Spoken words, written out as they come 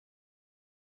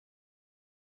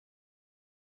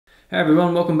Hey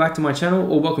everyone, welcome back to my channel,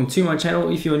 or welcome to my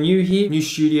channel. If you're new here, new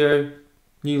studio,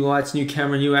 new lights, new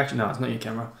camera, new action. No, it's not your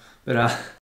camera, but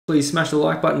please smash the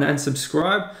like button and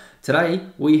subscribe. Today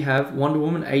we have Wonder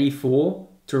Woman 84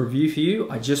 to review for you.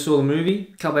 I just saw the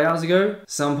movie a couple hours ago.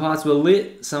 Some parts were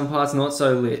lit, some parts not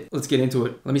so lit. Let's get into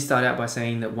it. Let me start out by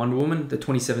saying that Wonder Woman, the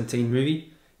 2017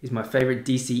 movie, is my favorite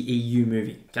DCEU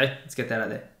movie. Okay, let's get that out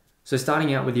there. So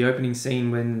starting out with the opening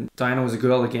scene when Diana was a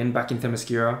girl again back in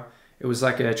Themyscira. It was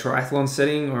like a triathlon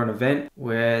setting or an event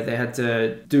where they had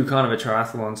to do kind of a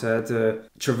triathlon. So they had to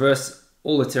traverse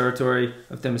all the territory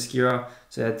of Themyscira.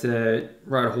 So they had to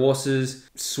ride horses,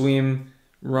 swim,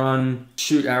 run,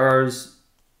 shoot arrows.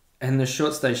 And the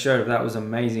shots they showed of that was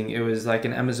amazing. It was like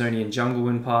an Amazonian jungle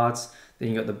in parts. Then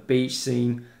you got the beach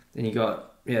scene. Then you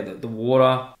got the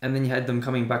water, and then you had them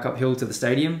coming back uphill to the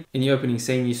stadium. In the opening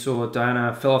scene, you saw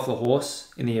Diana fell off the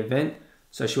horse in the event,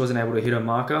 so she wasn't able to hit her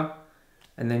marker,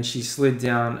 and then she slid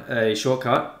down a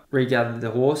shortcut, regathered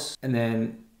the horse, and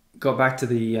then got back to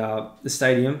the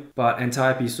stadium. But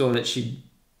Antiope saw that she'd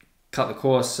cut the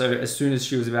course, so as soon as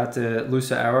she was about to loose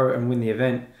her arrow and win the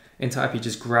event, Antiope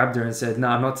just grabbed her and said,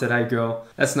 "Nah, not today, girl.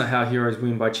 That's not how heroes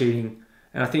win, by cheating."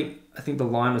 And I think the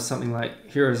line was something like,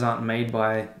 "Heroes aren't made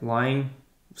by lying,"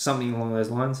 something along those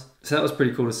lines. So that was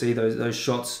pretty cool to see. Those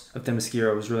shots of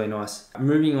Themyscira was really nice.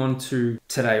 Moving on to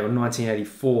today, or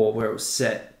 1984, where it was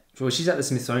set. Well, she's at the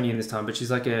Smithsonian this time, but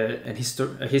she's like a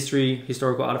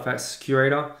historical artifacts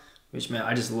curator, which, man,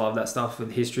 I just love that stuff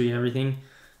with history and everything.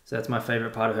 So that's my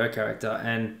favorite part of her character.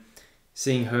 And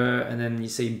seeing her, and then you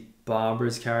see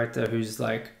Barbara's character, who's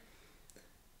like,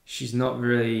 she's not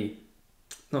really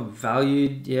not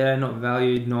valued,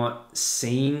 not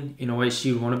seen in a way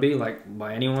she would want to be, like,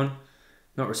 by anyone,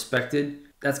 not respected.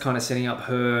 That's kind of setting up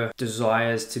her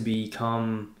desires to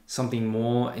become something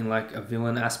more in like a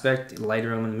villain aspect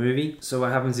later on in the movie. So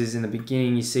what happens is, in the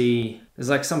beginning, you see there's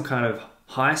like some kind of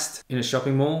heist in a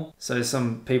shopping mall. So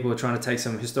some people are trying to take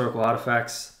some historical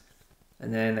artifacts,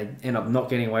 and then they end up not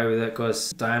getting away with it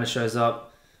because Diana shows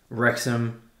up, wrecks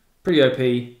them. Pretty OP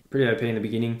in the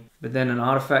beginning. But then an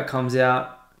artifact comes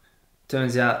out.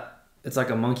 Turns out it's like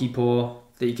a monkey paw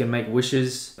that you can make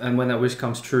wishes, and when that wish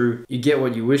comes true, you get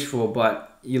what you wish for, but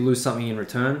you lose something in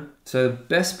return. So the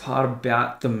best part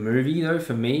about the movie, though,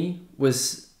 for me,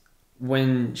 was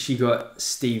when she got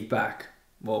Steve back.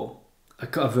 Well,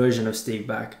 a version of Steve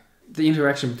back. The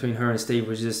interaction between her and Steve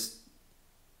was just,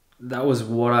 that was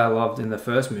what I loved in the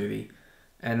first movie,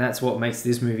 and that's what makes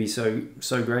this movie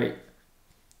so great.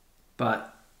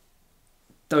 But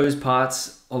those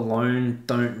parts alone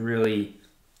don't really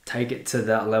take it to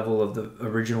that level of the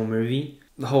original movie.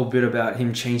 The whole bit about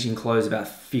him changing clothes about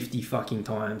 50 fucking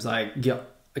times, like, yeah,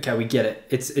 okay, we get it.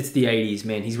 It's the 80s,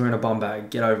 man. He's wearing a bum bag.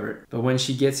 Get over it. But when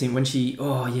she gets him, when she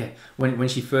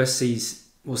first sees,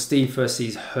 well, Steve first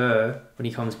sees her when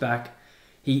he comes back,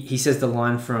 he says the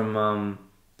line from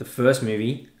the first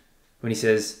movie when he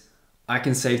says, "I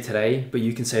can save today, but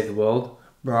you can save the world."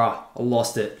 Bruh, I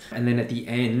lost it. And then at the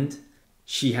end,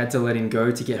 she had to let him go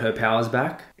to get her powers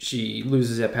back. She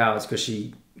loses her powers because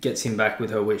she gets him back with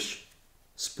her wish.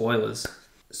 Spoilers.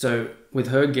 So with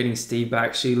her getting Steve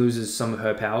back, she loses some of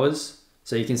her powers.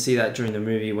 So you can see that during the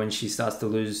movie when she starts to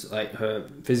lose like her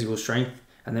physical strength.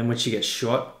 And then when she gets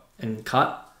shot and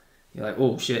cut, you're like,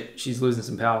 oh shit, she's losing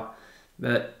some power.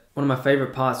 But one of my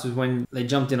favorite parts was when they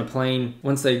jumped in a plane.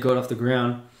 Once they got off the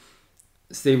ground,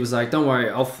 Steve was like, "Don't worry,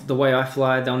 the way I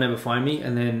fly, they'll never find me."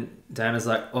 And then Diana's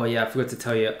like, "Oh yeah, I forgot to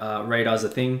tell you, radar's a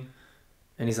thing."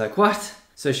 And he's like, "What?"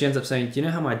 So she ends up saying, "Do you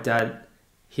know how my dad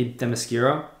hid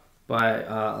Themyscira by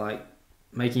like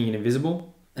making it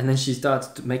invisible?" And then she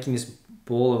starts making this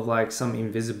ball of like some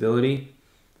invisibility.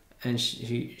 And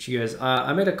she goes,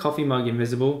 "I made a coffee mug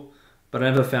invisible, but I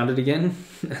never found it again."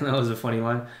 And that was a funny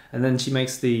line. And then she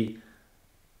makes the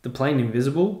plane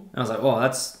invisible. And I was like, "Oh,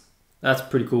 that's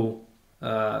pretty cool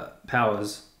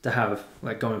powers to have,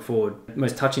 like, going forward." The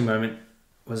most touching moment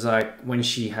was like when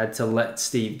she had to let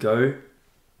Steve go,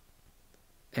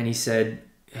 and he said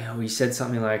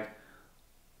something like,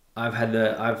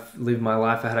 I've lived my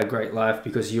life, I had a great life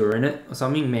because you were in it, or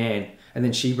something, man. And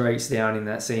then she breaks down in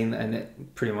that scene, and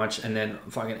it pretty much, and then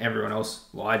fucking everyone else,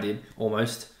 well, I did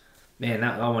almost, man,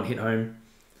 that one hit home.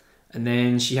 And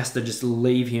then she has to just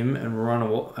leave him and run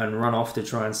off to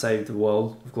try and save the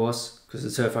world, of course, because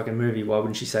it's her fucking movie. Why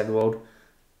wouldn't she save the world?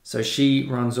 So she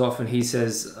runs off, and he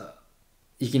says,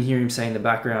 you can hear him say in the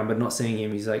background, but not seeing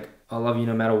him, he's like, "I love you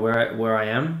no matter where I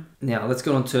am." Now, let's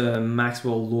get on to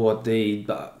Maxwell Lord,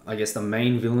 I guess the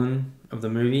main villain of the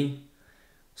movie.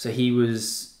 So he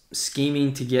was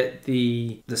scheming to get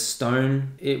the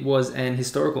stone. It was an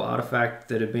historical artifact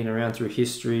that had been around through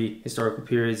history, historical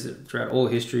periods throughout all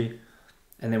history,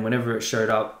 and then whenever it showed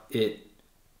up, it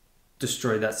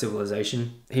destroyed that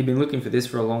civilization. He'd been looking for this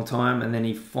for a long time, and then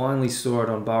he finally saw it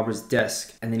on Barbara's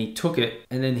desk, and then he took it,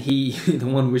 and then he the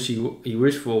one wish he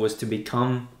wished for was to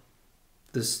become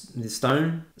the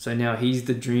stone. So now he's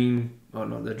the dream, oh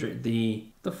not the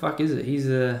dream, the fuck is it? He's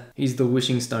the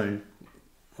wishing stone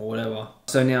or whatever.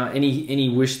 So now any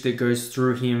wish that goes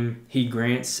through him, he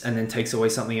grants and then takes away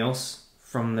something else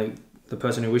from the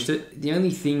person who wished it. The only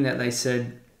thing that they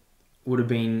said would have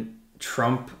been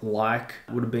Trump-like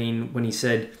would have been when he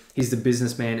said he's the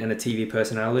businessman and a TV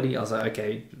personality. I was like,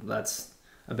 okay, that's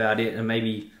about it. And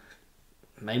maybe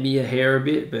a hair a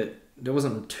bit, but there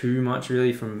wasn't too much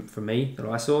really from me that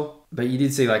I saw. But you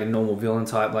did see like a normal villain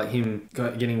type, like him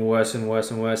getting worse and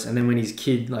worse and worse. And then when his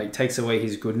kid like takes away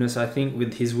his goodness, I think,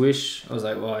 with his wish, I was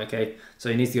like, well, okay, so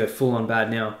he needs to go full on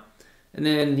bad now. And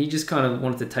then he just kind of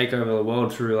wanted to take over the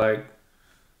world through like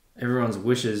everyone's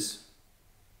wishes.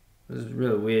 It was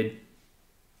really weird.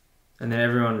 And then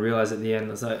everyone realized at the end, I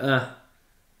was like,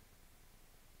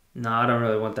 nah, I don't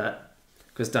really want that.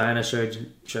 Because Diana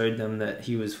showed them that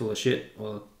he was full of shit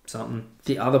or something.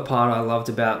 The other part I loved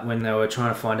about when they were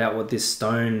trying to find out what this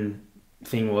stone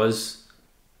thing was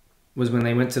when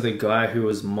they went to the guy who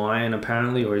was Mayan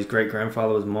apparently, or his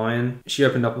great-grandfather was Mayan. She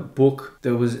opened up a book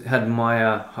that had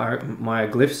Maya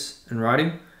glyphs and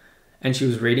writing, and she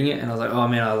was reading it, and I was like, oh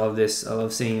man, I love this. I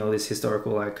love seeing all this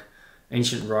historical like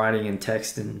ancient writing and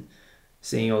text and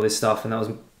seeing all this stuff, and that was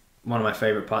one of my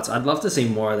favorite parts. I'd love to see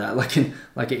more of that, like an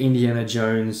Indiana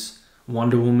Jones,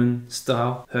 Wonder Woman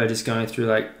style. Her just going through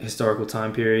like historical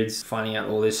time periods, finding out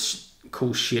all this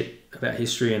cool shit about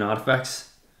history and artifacts.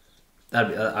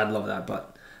 I'd love that,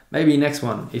 but maybe next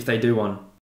one, if they do one.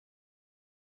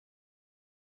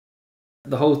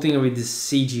 The whole thing with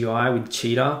this CGI with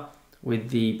Cheetah, with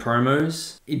the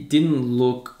promos, it didn't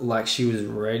look like she was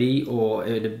ready, or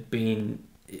it had been...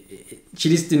 she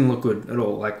just didn't look good at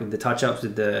all. Like with the touch-ups,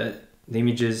 with the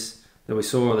images that we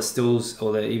saw, or the stills,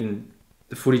 or even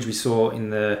the footage we saw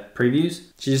in the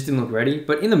previews, she just didn't look ready.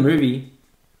 But in the movie,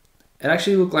 it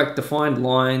actually looked like defined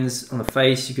lines on the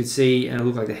face you could see, and it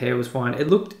looked like the hair was fine. It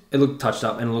looked touched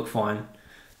up and it looked fine.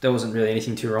 There wasn't really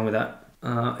anything too wrong with that.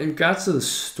 In regards to the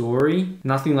story,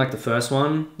 nothing like the first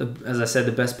one. As I said,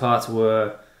 the best parts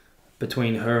were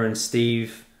between her and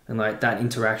Steve, and like that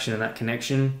interaction and that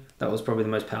connection. That was probably the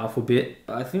most powerful bit.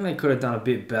 I think they could have done a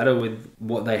bit better with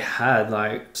what they had,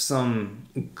 like some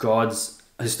god's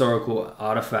historical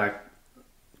artifact.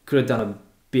 Could have done a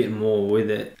bit more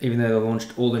with it. Even though they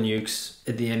launched all the nukes,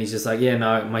 at the end he's just like, yeah,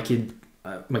 no, my kid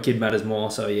matters more,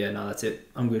 so yeah, no, that's it.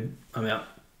 I'm good. I'm out.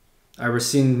 I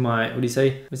rescind my, what do you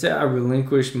say? I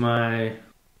relinquish my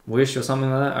wish or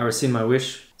something like that. I rescind my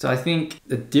wish. So I think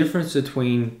the difference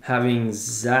between having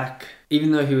Zach,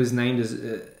 even though he was named as...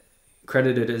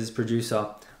 credited as producer,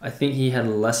 I think he had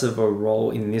less of a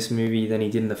role in this movie than he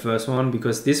did in the first one,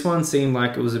 because this one seemed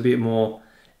like it was a bit more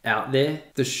out there.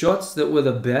 The shots that were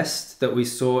the best that we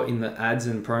saw in the ads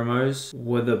and promos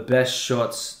were the best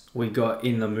shots we got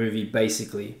in the movie,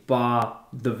 basically, bar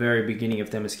the very beginning of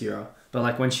Themyscira. But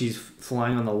like when she's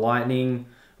flying on the lightning,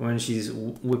 when she's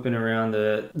whipping around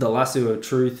the lasso of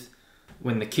truth,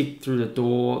 when the kick through the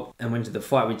door, and when the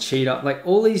fight with Cheetah, like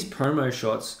all these promo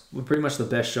shots were pretty much the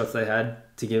best shots they had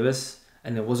to give us,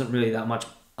 and there wasn't really that much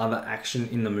other action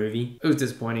in the movie. It was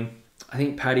disappointing. I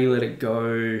think Patty let it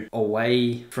go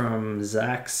away from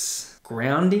Zach's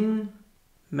grounding,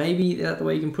 maybe that's the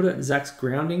way you can put it, Zach's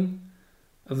grounding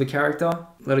of the character.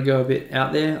 Let it go a bit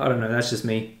out there. I don't know, that's just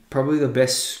me. Probably the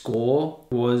best score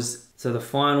was, so the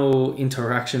final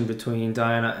interaction between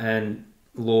Diana and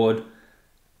Lord,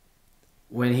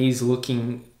 when he's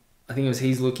looking, I think it was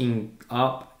he's looking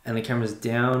up and the camera's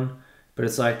down, but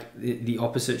it's like the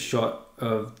opposite shot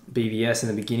of BVS in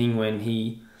the beginning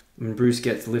when Bruce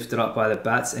gets lifted up by the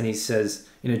bats and he says,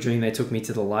 in a dream they took me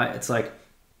to the light. It's like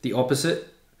the opposite.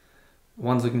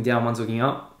 One's looking down, one's looking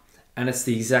up. And it's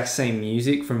the exact same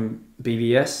music from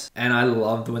BVS. And I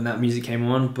loved when that music came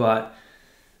on, but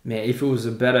man, if it was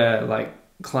a better like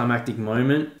climactic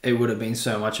moment, it would have been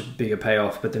so much a bigger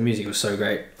payoff. But the music was so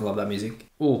great. I love that music.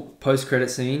 Oh, post-credit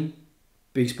scene,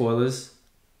 big spoilers.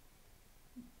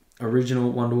 Original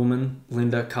Wonder Woman,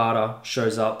 Linda Carter,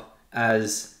 shows up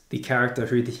as the character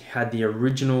who had the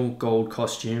original gold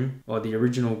costume, or the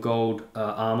original gold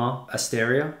armor,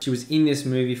 Asteria. She was in this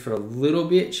movie for a little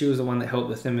bit. She was the one that helped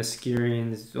the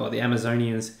Themyscirians, or the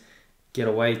Amazonians, get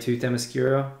away to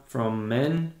Themyscira from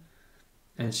men.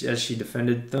 And as she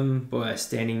defended them by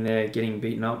standing there getting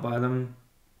beaten up by them,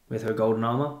 with her golden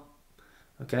armor.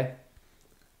 Okay.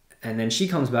 And then she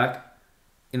comes back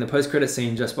in the post-credit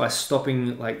scene just by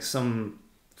stopping like some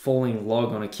falling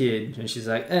log on a kid. And she's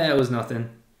like, it was nothing.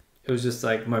 It was just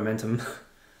like momentum.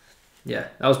 Yeah,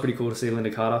 that was pretty cool to see Linda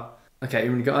Carter. Okay,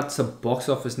 in regards to box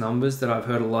office numbers that I've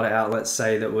heard a lot of outlets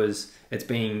say that it's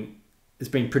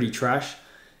been pretty trash.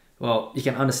 Well, you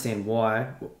can understand why.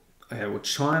 Okay, well,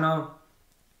 China,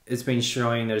 it's been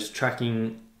showing that it's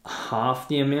tracking half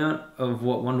the amount of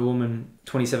what Wonder Woman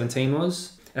 2017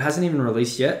 was. It hasn't even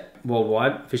released yet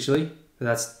worldwide officially.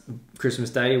 That's Christmas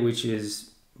Day, which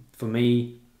is for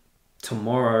me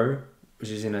tomorrow, which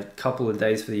is in a couple of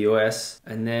days for the US.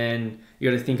 And then you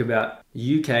got to think about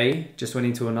UK just went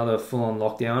into another full-on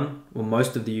lockdown. Well,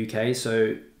 most of the UK.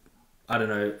 So I don't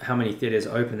know how many theaters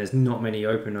are open. There's not many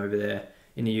open over there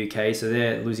in the UK. So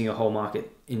they're losing a whole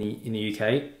market in the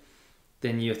UK.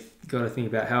 Then you've got to think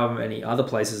about how many other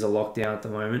places are locked down at the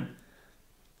moment.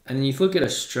 And then you look at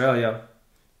Australia,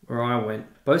 where I went,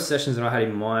 both sessions that I had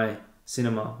in my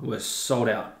cinema were sold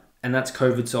out. And that's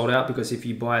COVID sold out, because if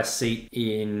you buy a seat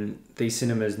in these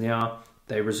cinemas now,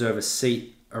 they reserve a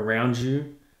seat around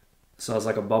you. So it's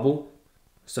like a bubble.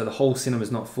 So the whole cinema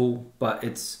is not full, but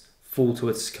it's full to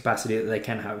its capacity that they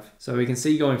can have. So we can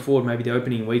see going forward, maybe the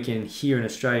opening weekend here in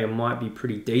Australia might be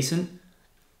pretty decent.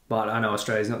 But I know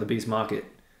Australia's not the biggest market,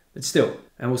 but still.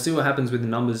 And we'll see what happens with the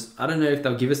numbers. I don't know if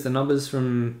they'll give us the numbers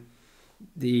from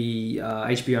the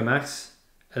HBO Max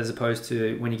as opposed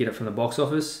to when you get it from the box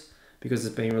office, because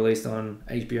it's being released on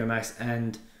HBO Max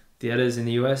and theaters in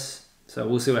the US. So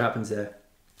we'll see what happens there.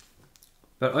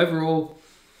 But overall,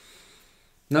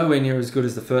 nowhere near as good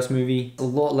as the first movie. A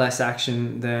lot less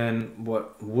action than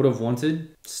what would have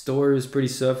wanted. Story was pretty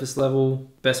surface level.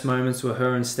 Best moments were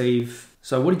her and Steve.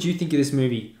 So what did you think of this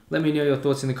movie? Let me know your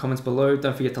thoughts in the comments below.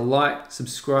 Don't forget to like,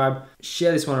 subscribe,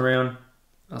 share this one around.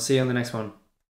 I'll see you on the next one.